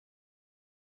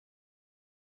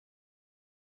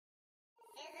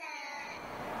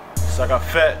So I got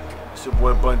fat. It's your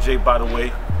boy Bun J, by the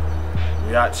way.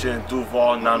 We out here in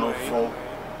Duval 904.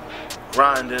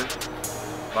 Grinding.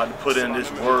 About to put in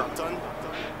this work.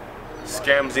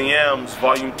 Scams and Yams,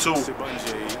 Volume 2.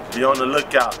 Be on the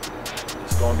lookout.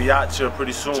 It's gonna be out here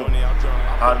pretty soon.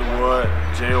 Hollywood,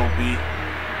 J.O.B.,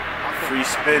 Free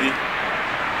Spitty.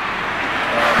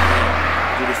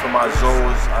 Do this for my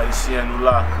Zoes, ICN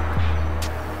Nula.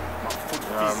 You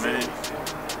know what I mean?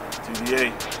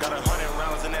 TDA.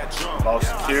 About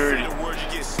security.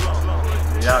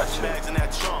 We out here.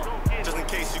 Just in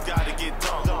case you gotta get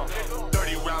dumped.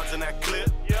 30 rounds in that clip.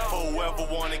 For whoever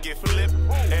wanna get flipped.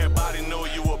 Everybody know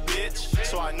you a bitch.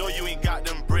 So I know you ain't got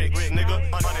them bricks, nigga.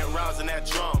 100 rounds in that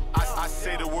drum. I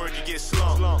say the word, you get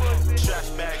slumped. Trash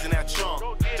bags in that trunk.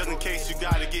 Just in case you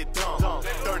gotta get dumped.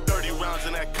 30 rounds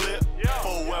in that clip.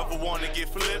 For whoever wanna get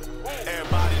flipped.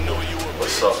 Everybody know you a bitch.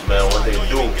 What's up, man? What they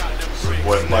do?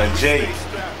 Boy Bun J.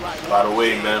 By the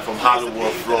way, man, from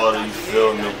Hollywood, Florida, you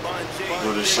feel me?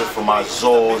 Do this shit for my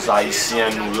Zoes,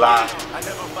 ICN Nula.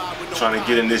 Trying to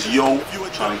get in this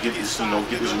trying to get this,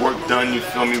 get this work done, you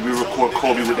feel me? We record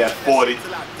Kobe with that 40.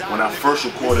 When I first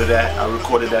recorded that, I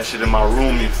recorded that shit in my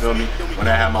room, you feel me? When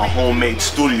I had my homemade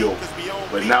studio.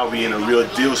 But now we in a real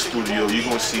deal studio. You're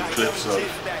gonna see clips of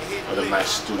the nice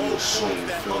studio soon, you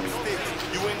feel me?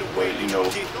 But you know,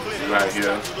 right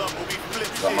here,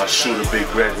 got my shooter Big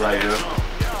Greg right here.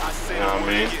 You know what I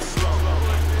mean?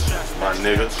 My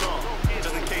nigga.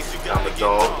 I'm a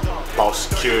dog. Boss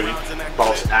security.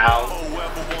 Boss Al.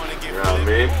 You know what I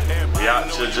mean? We out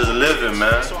here just living,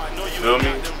 man. Feel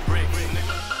me?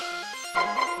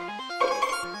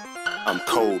 I'm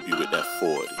Kobe with that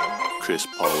 40. Chris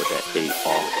Paul with that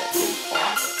 8R.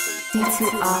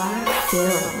 D2R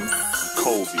Filmz.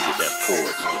 Kobe with that 40.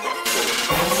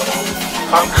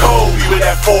 I'm Kobe with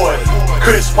that 40.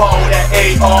 Chris Paul with that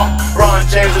AR. Ron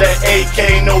James with that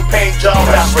AK. No paint job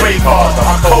without spray cars.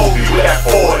 I'm Kobe with that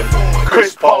 40.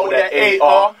 Chris Paul with that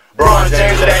AR. Ron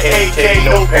James with that AK.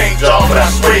 No paint job without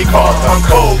spray cars. I'm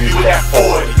Kobe with that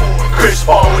 40. Chris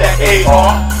Paul with that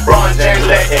AR. Ron James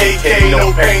with that AK.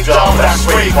 No paint job without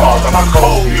spray cars. I'm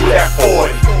Kobe with that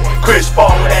 40. Chris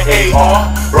Paul with that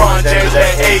AR. Ron James with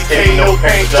that AK. No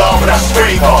paint job without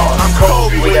spray cars. I'm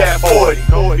Kobe with that 40.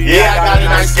 Yeah, I got a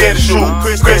nice scared to shoot.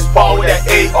 Chris Paul with that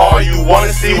AR. You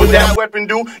wanna see what that weapon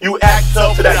do? You act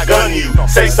up to that gun you.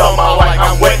 Say something out like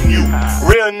I'm wetting you.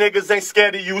 Real niggas ain't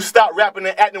scared of you. Stop rapping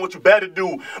and acting what you better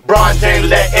do. Bron James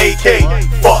with that AK.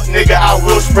 Fuck nigga, I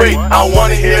will spray. I don't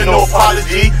wanna hear no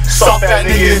apology. Soft that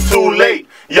nigga, it's too late.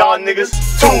 Y'all niggas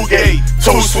too gay,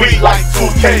 too sweet like 2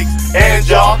 cakes. And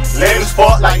y'all lame as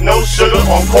fuck like no sugar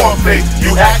on cornflakes.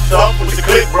 You act up with the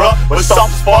click, bruh, but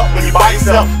soft as fuck when you by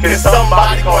yourself. Get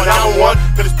somebody call 911,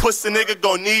 cause this pussy nigga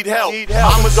gon' need help.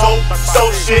 I'ma so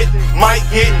shit, might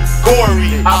get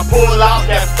gory. I pull out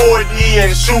that 4D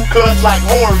and shoot cuts like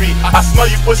Horry. I smell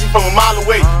you pussy from a mile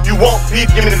away. You want beef,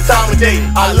 give me the time of day.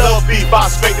 I love beef, I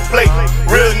spank the plate.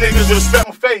 Real niggas respect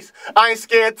my face. I ain't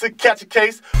scared to catch a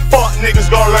case. Fuck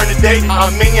niggas gon' learn today.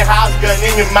 I'm in your house, gun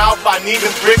in your mouth. I need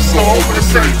them bricks, so open the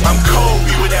safe. I'm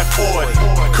Kobe with that 40.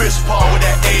 Chris Paul with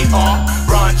that AR.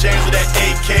 Ron James with that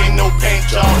AK. No paint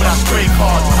job without spray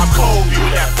cars. I'm Kobe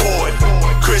with that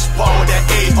 40. Chris Paul with that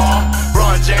AR.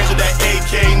 Ron James with that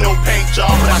AK. No paint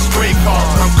job without spray cars.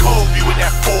 I'm Kobe with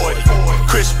that 40.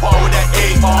 Chris Paul with that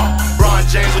AR. Ron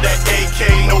James with that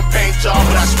AK. No paint job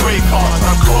without spray cars.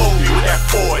 I'm Kobe with that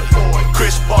 40.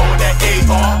 Chris Paul with that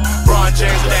AR. Ron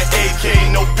James with that AK.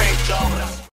 No paint job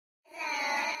without.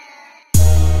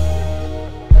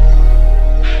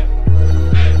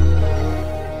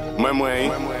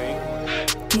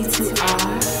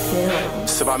 D2R Filmz.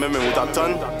 C'est pas même où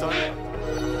t'attends.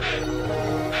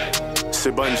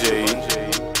 C'est Bun J.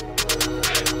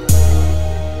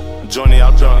 Johnny,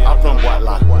 apprends boîte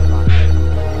là.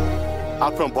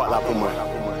 Apprends boîte là pour moi.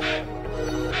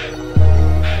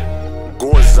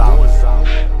 Goza.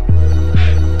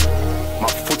 Ma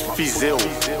foot fizzle.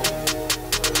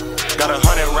 Got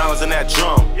 100 rounds in that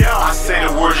drum. I say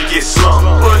the word, you get slumped.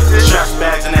 Trash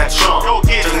bags in that trunk.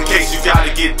 Just in case you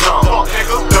gotta get dumped.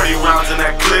 30 rounds in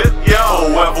that clip. For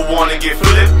whoever wanna get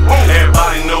flipped.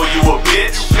 Everybody know you a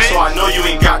bitch. So I know you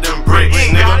ain't got them bricks,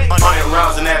 nigga. 100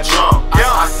 rounds in that drum.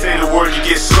 I say the word, you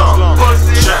get slumped.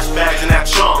 Trash bags in that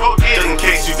trunk. Just in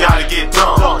case you gotta get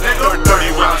dumped.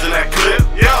 30 rounds in that clip.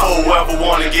 For whoever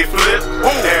wanna get flipped.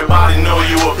 Everybody know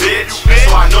you a bitch.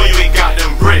 So I know you ain't got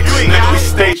them bricks, nigga. We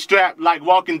stay strapped. rap like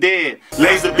Walking Dead.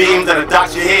 Laser beams that'll dot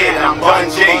your head, and I'm Bun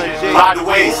J. By the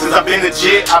way, since I've been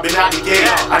legit, I've been out the gate.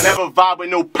 I never vibe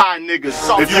with no pie niggas.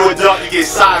 If you a duck, you get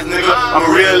size, nigga. I'm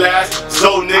a real ass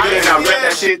soul nigga, and I rap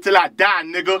that shit till I die,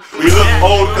 nigga. We look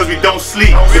old cause we don't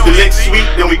sleep. If the lick's sweet,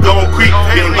 then we gon' creep.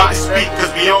 Get a lot speak cause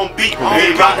we on beat. If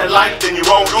you ain't got that life, then you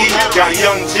won't eat. Got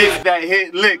young chicks that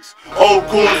hit licks, old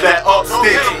coons that up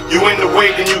sticks. You in the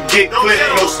way, then you get clipped.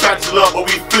 No spatula, but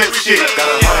we flip shit. Got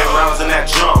 100 rounds in that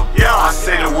drum. I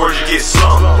say the word, you get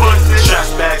slung.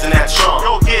 Trash bags in that trunk,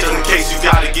 just in case you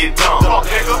gotta get dumped.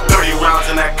 30 rounds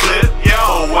in that clip,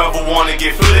 for whoever wanna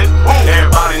get flipped.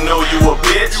 Everybody know you a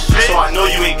bitch, so I know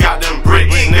you ain't got them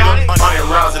bricks, nigga. 100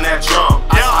 rounds in that drum.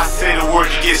 I say the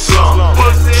word, you get slung.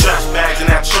 Trash bags in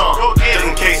that trunk, just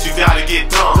in case you gotta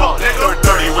get dumped.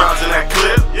 30 rounds in that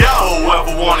clip, for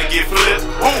whoever wanna get flipped.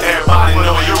 Everybody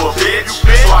know you a bitch,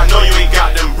 so I know you ain't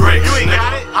got them bricks,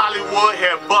 nigga. Hollywood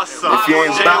hair bust up. If you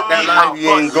ain't about that life,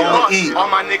 you ain't gon' eat. All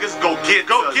my niggas go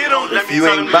get them. Let me you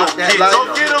tell ain't them about that life, go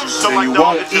get them. So then my you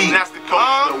dog won't is eat. gymnastic coach.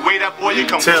 The way that boy you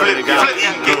come flip, you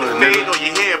get the fade or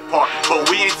your head part.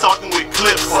 But we ain't talking with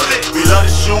clips. We love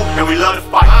to shoot and we love to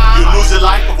fight. You lose your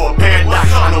life for a paradise.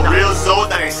 I know real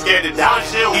souls that ain't scared to die.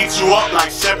 Eat you up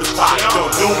like shepherd's pie. Don't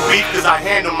do beef cause I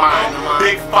handle mine.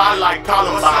 Big fight like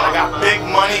Columbine. I got big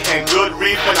money and good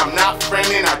reef, and I'm not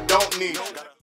friendly and I don't need